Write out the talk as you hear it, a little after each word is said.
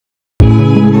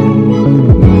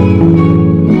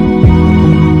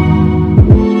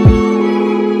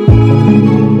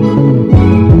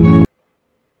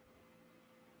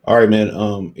All right,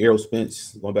 man. Errol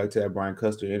Spence, going back to that Brian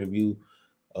Custer interview,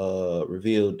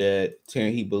 revealed that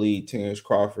he believed Terence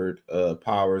Crawford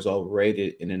power is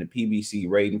overrated, and in the PBC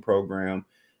rating program,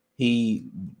 he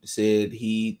said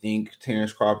he think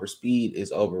Terence Crawford's speed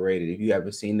is overrated. If you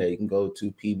haven't seen that, you can go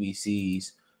to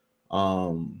PBC's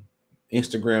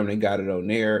Instagram. They got it on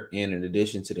there, and in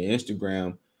addition to the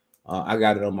Instagram, I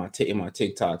got it on my in my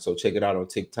TikTok. So check it out on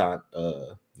TikTok.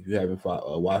 If you haven't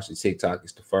watched the TikTok,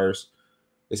 it's the first.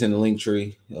 It's in the link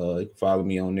tree. You can follow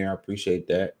me on there. I appreciate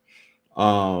that.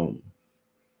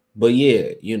 But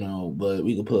yeah, but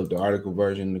we can pull up the article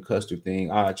version, the Custer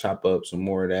thing. I'll chop up some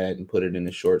more of that and put it in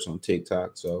the shorts on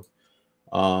TikTok. So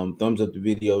thumbs up the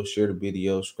video, share the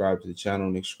video, subscribe to the channel.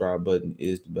 The subscribe button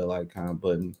is the bell icon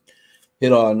button.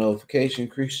 Hit all notifications,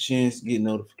 increase chance to get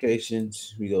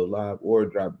notifications. We go live or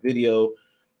drop video.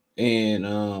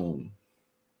 And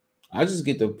I just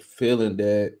get the feeling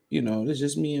that, it's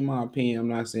just me in my opinion. I'm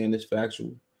not saying it's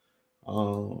factual.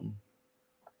 From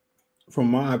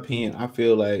my opinion, I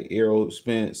feel like Errol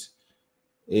Spence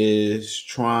is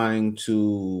trying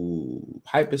to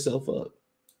hype himself up.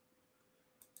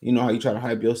 You know how you try to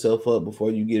hype yourself up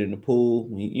before you get in the pool,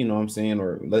 you know what I'm saying?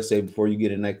 Or let's say before you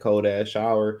get in that cold ass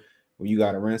shower where you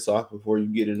got to rinse off before you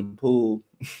get in the pool.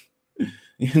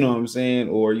 You know what I'm saying?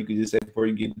 Or you could just say before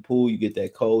you get in the pool, you get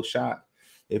that cold shot.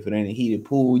 If it ain't a heated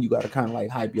pool, you got to kind of like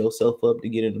hype yourself up to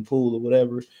get in the pool or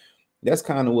whatever. That's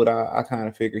kind of what I kind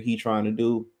of figure he trying to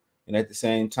do. And at the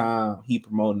same time, he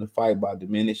promoting the fight by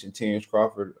diminishing Terence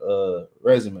Crawford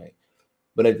resume.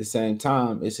 But at the same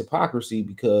time, it's hypocrisy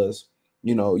because,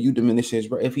 you diminish his,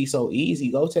 if he's so easy,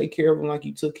 go take care of him like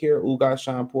you took care of Ugas,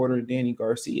 Sean Porter, and Danny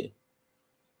Garcia.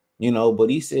 But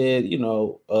he said,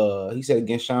 he said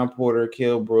against Sean Porter,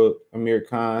 Kilbrook, Amir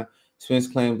Khan, Spence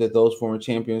claimed that those former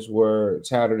champions were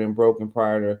tattered and broken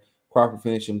prior to Crawford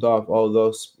finishing him off,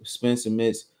 although Spence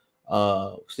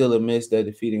still admits that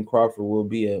defeating Crawford will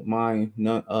be a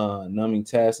mind-numbing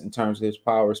task in terms of his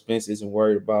power. Spence isn't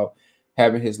worried about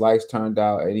having his lights turned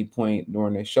out at any point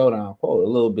during their showdown. Quote, a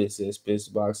little bit, says Spence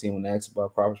Boxing when asked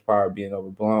about Crawford's power being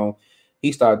overblown.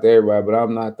 He stopped everybody, but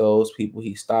I'm not those people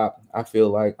he stopped. I feel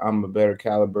like I'm a better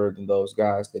caliber than those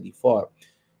guys that he fought.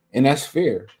 And that's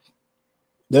fair.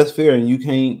 That's fair. And you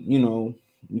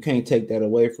can't take that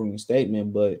away from the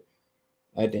statement. But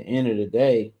at the end of the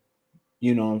day,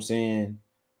 you know what I'm saying?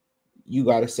 You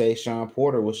got to say Sean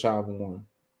Porter was shot born.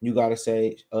 You got to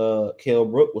say Kell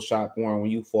Brook was shot born when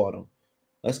you fought him.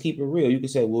 Let's keep it real. You can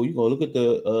say, well, you go look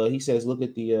at he says, look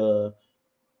at the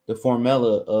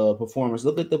Formella performance.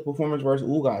 Look at the performance versus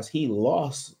Ugas. He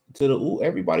lost to the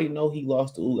everybody know he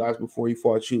lost to Ugas before he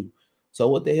fought you. So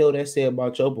what the hell that say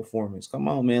about your performance? Come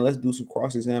on, man. Let's do some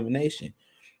cross-examination.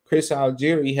 Chris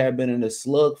Algieri had been in a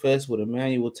slugfest with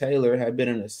Emmanuel Taylor, had been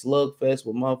in a slugfest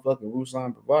with motherfucking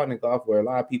Ruslan Provodnikov, where a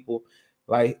lot of people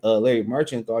like Larry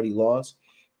Merchant thought he lost.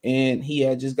 And he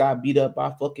had just got beat up by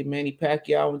fucking Manny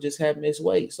Pacquiao and just had missed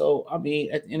weight. So, I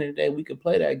mean, at the end of the day, we could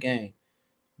play that game.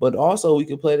 But also we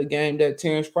could play the game that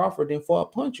Terence Crawford then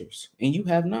fought punchers, and you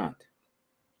have not.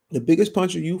 The biggest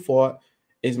puncher you fought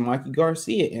is Mikey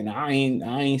Garcia, and I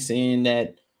ain't saying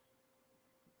that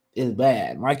is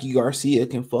bad. Mikey Garcia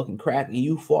can fucking crack, and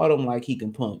you fought him like he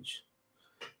can punch.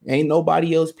 Ain't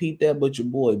nobody else peeped that but your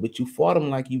boy, but you fought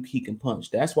him like he can punch.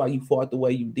 That's why you fought the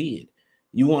way you did.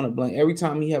 You want to blame every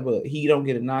time he don't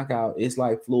get a knockout. It's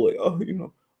like Floyd. Oh,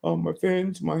 my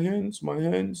hands.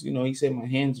 He said my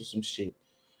hands or some shit.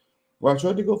 Well, I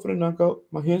tried to go for the knockout.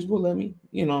 My hands will let me.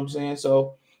 You know what I'm saying?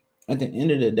 So at the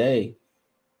end of the day,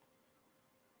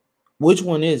 which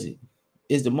one is it?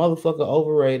 Is the motherfucker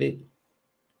overrated,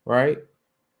 right?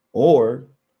 Or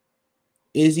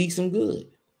is he some good?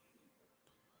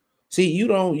 See, you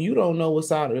don't know what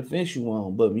side of the fence you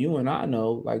on, but you and I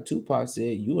know, like Tupac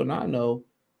said, you and I know.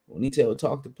 When he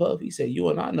talk to Puff, he said, you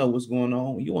and I know what's going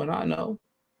on. You and I know.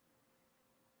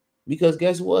 Because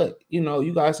guess what?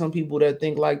 You got some people that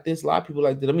think like this. A lot of people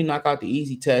like that. Let me knock out the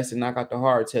easy test and knock out the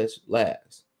hard test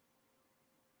last.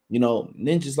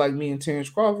 Then just like me and Terence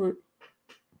Crawford,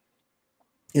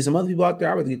 and some other people out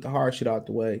there, I would get the hard shit out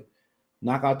the way.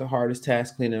 Knock out the hardest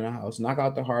task cleaning the house. Knock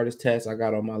out the hardest task I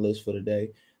got on my list for the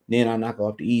day. Then I knock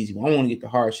off the easy one. I want to get the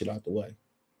hard shit out the way.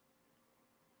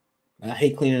 I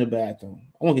hate cleaning the bathroom.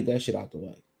 I want to get that shit out the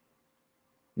way.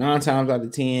 9 times out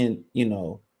of 10,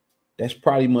 that's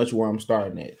probably much where I'm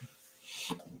starting at.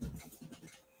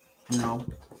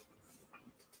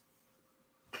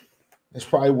 That's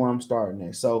probably where I'm starting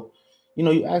at. So,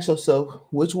 you ask yourself,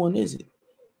 which one is it?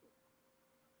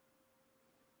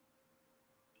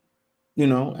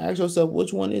 Ask yourself,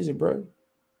 which one is it, bro?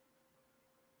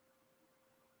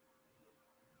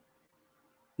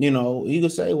 You know, you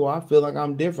could say, well, I feel like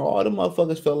I'm different. All the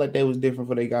motherfuckers felt like they was different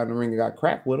before they got in the ring and got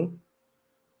cracked with them.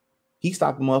 He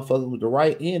stopped the motherfuckers with the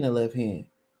right and the left hand.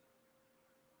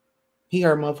 He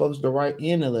hurt motherfuckers with the right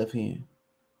and the left hand.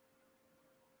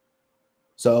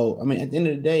 So, I mean, at the end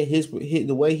of the day,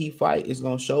 the way he fight is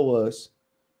going to show us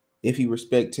if he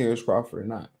respect Terence Crawford or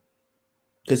not.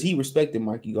 Because he respected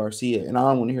Mikey Garcia, and I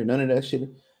don't want to hear none of that shit.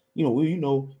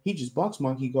 He just boxed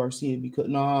Mikey Garcia because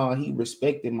he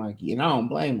respected Mikey, and I don't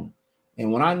blame him.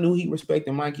 And when I knew he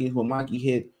respected Mikey is when Mikey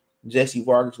hit Jesse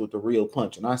Vargas with the real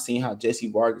punch, and I seen how Jesse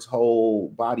Vargas' whole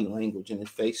body language and his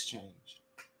face changed.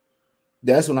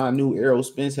 That's when I knew Errol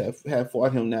Spence had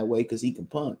fought him that way because he can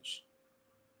punch.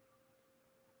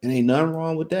 And ain't nothing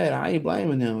wrong with that. I ain't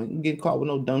blaming him. You get caught with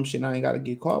no dumb shit I ain't got to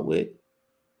get caught with.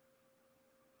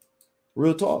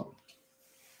 Real talk.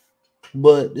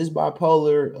 But this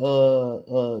bipolar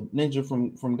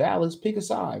ninja from Dallas, pick a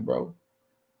side, bro.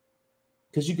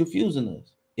 Because you confusing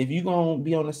us. If you going to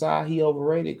be on the side he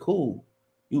overrated, cool.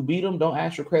 You beat him, don't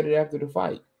ask for credit after the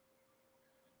fight.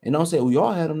 And don't say, well,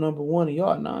 y'all had him number one and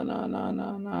y'all.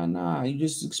 Nah. You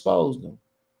just exposed him.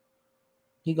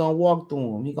 He going to walk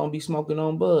through him. He going to be smoking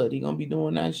on bud. He going to be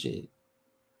doing that shit.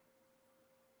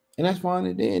 And that's fine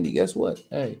and dandy. Guess what?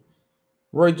 Hey,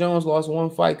 Roy Jones lost one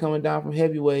fight coming down from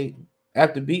heavyweight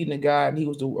after beating a guy, and he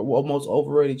was the most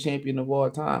overrated champion of all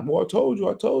time. Well, I told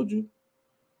you.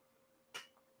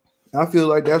 I feel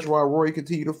like that's why Roy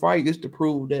continued to fight, just to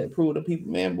prove to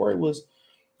people, man,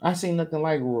 I seen nothing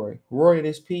like Roy. Roy at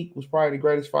his peak was probably the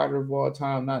greatest fighter of all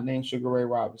time, not named Sugar Ray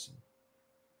Robinson.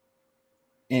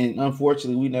 And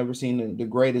unfortunately, we never seen the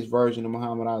greatest version of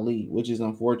Muhammad Ali, which is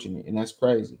unfortunate, and that's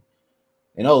crazy.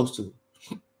 And those two.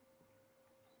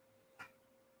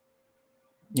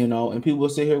 And people will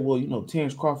sit here, well,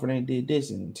 Terence Crawford ain't did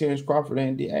this, and Terence Crawford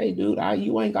ain't did. Hey, dude,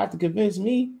 you ain't got to convince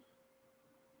me.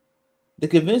 The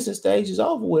convincing stage is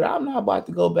over with. I'm not about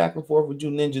to go back and forth with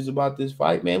you ninjas about this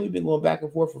fight, man. We've been going back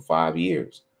and forth for 5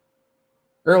 years.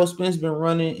 Errol Spence been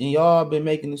running, and y'all been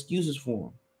making excuses for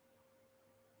him.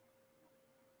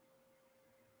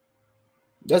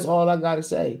 That's all I got to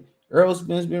say. Errol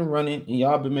Spence been running, and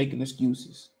y'all been making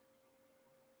excuses.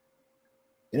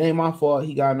 It ain't my fault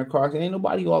he got in the car. It ain't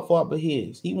nobody else's fault but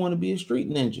his. He want to be a street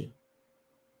ninja.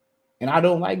 And I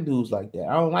don't like dudes like that.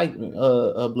 I don't like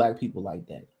black people like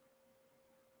that.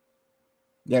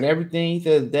 Got everything. He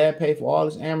says dad paid for all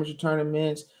his amateur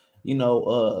tournaments.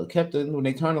 Kept it when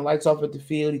they turn the lights off at the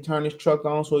field. He turned his truck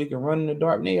on so he can run in the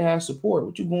dark. Nigga has support.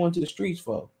 What you going to the streets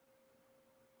for?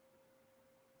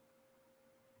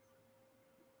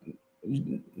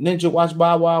 Ninja watched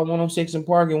Bow Wow 106 in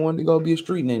Park and wanted to go be a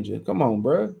street ninja. Come on,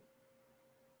 bro.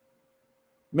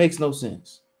 Makes no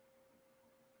sense.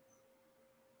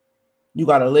 You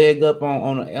got a leg up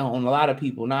on a lot of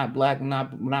people, not black,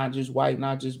 not just white,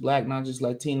 not just black, not just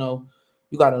Latino.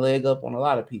 You got a leg up on a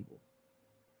lot of people.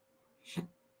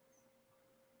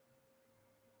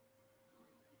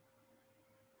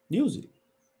 Use it.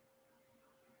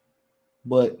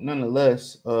 But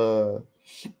nonetheless, man,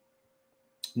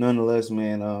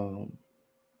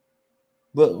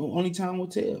 but only time will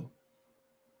tell.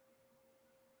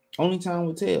 Only time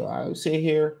will tell. I would sit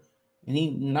here and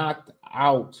he knocked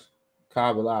out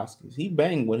Kyle Velasquez. He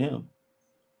banged with him.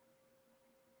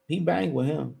 He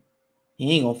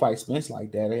ain't gonna fight Spence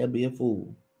like that. He'll be a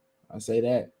fool. I say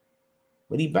that.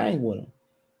 But he banged with him.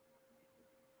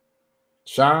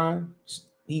 Sean,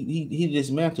 he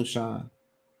dismantled Sean.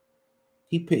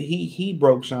 He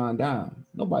broke Sean down.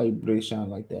 Nobody breaks Sean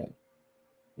like that.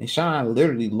 And Sean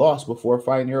literally lost before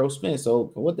fighting Errol Spence.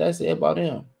 So what that say about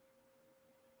him?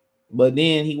 But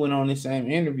then he went on the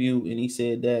same interview and he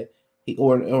said that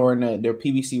in their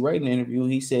PBC rating interview,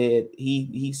 he said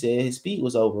his speed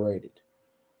was overrated.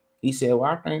 He said,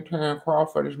 well, I think Terence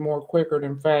Crawford is more quicker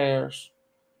than fast.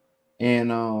 And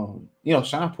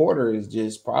Sean Porter is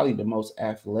just probably the most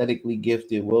athletically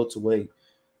gifted welterweight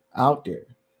out there.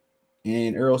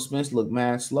 And Errol Spence looked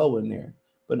mad slow in there.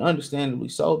 But understandably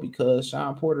so, because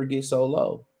Sean Porter gets so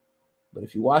low. But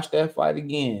if you watch that fight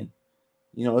again,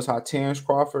 it's how Terence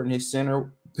Crawford and his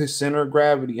center of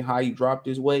gravity, how he dropped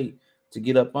his weight to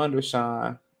get up under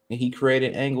Sean, and he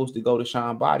created angles to go to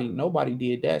Sean's body. Nobody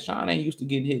did that. Sean ain't used to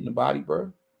getting hit in the body,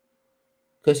 bro.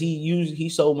 Because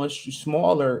he's so much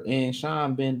smaller and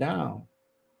Sean bent down.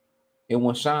 And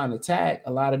when Sean attacked,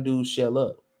 a lot of dudes shell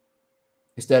up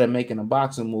instead of making a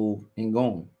boxing move and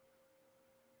going.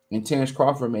 And Terence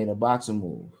Crawford made a boxing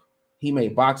move. He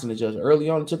made boxing adjust. Early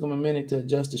on, it took him a minute to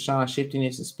adjust to Sean's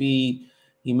shiftiness and speed.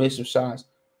 He missed some shots.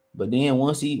 But then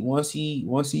once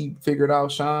he figured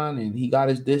out Sean and he got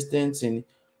his distance and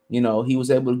he was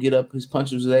able to get up. His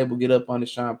punches was able to get up on the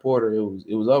Sean Porter. It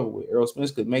was over with. Errol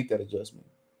Spence could make that adjustment.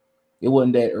 It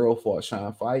wasn't that Errol fought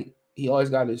Sean fight. He always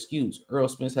got an excuse. Errol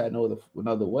Spence had no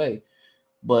another way.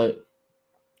 But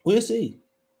we'll see.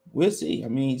 We'll see. I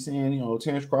mean, he's saying,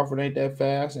 Terence Crawford ain't that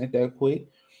fast, ain't that quick.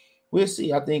 We'll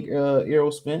see. I think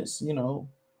Errol Spence,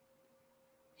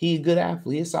 he's a good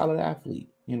athlete. He's a solid athlete.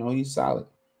 He's solid.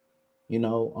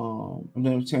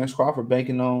 Terence Crawford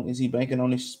is he banking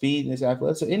on his speed and his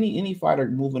athleticism? So any fighter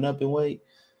moving up in weight,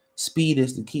 speed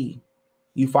is the key.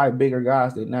 You fight bigger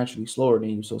guys that naturally slower than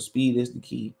you, so speed is the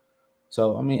key.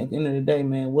 So I mean, at the end of the day,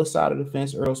 man, what side of the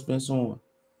fence Errol Spence on?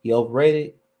 He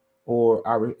overrated, or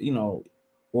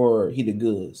or he the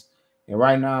goods? And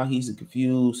right now he's a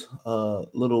confused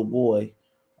little boy,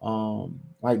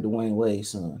 like Dwayne Wade's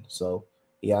son. So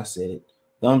yeah, I said it.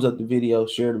 Thumbs up the video,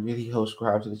 share the video,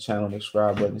 subscribe to the channel, the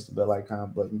subscribe button, it's the bell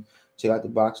icon button. Check out the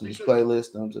box in this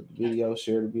playlist. Thumbs up the video,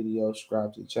 share the video,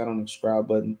 subscribe to the channel, the subscribe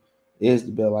button is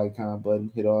the bell icon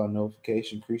button. Hit all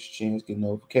notifications, increase your chance, get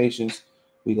notifications.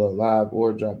 We go live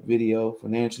or drop video.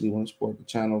 Financially, want to support the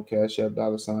channel, Cash App, $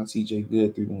 CJ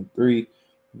Good 313,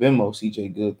 Venmo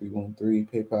CJ Good 313,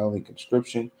 PayPal link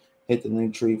subscription. Hit the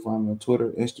link tree, find me on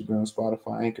Twitter, Instagram,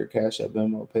 Spotify, Anchor, Cash App,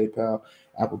 Venmo, PayPal,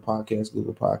 Apple Podcasts,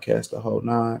 Google Podcasts, the whole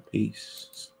nine.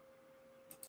 Peace.